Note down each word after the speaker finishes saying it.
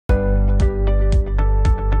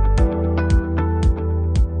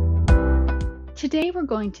Today we're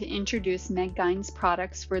going to introduce MedGyn's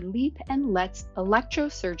products for LEEP and Lletz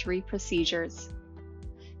electrosurgery procedures.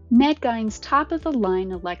 MedGyn's top-of-the-line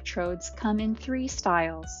electrodes come in 3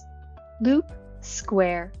 styles: loop,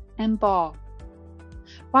 square, and ball.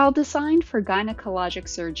 While designed for gynecologic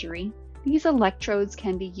surgery, these electrodes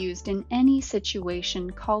can be used in any situation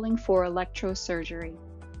calling for electrosurgery.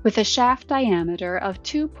 With a shaft diameter of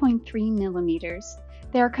 2.3 millimeters,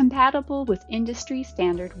 they are compatible with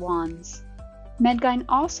industry-standard wands. MedGyn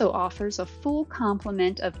also offers a full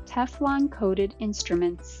complement of Teflon-coated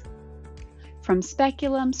instruments. From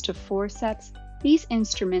speculums to forceps, these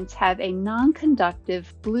instruments have a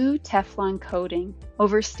non-conductive blue Teflon coating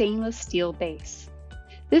over stainless steel base.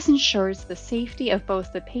 This ensures the safety of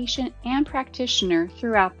both the patient and practitioner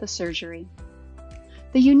throughout the surgery.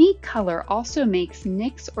 The unique color also makes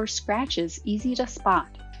nicks or scratches easy to spot,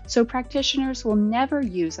 so practitioners will never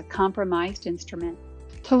use a compromised instrument.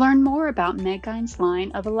 To learn more about MedGyn's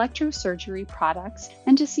line of electrosurgery products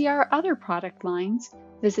and to see our other product lines,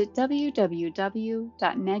 visit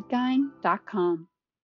www.medgyn.com.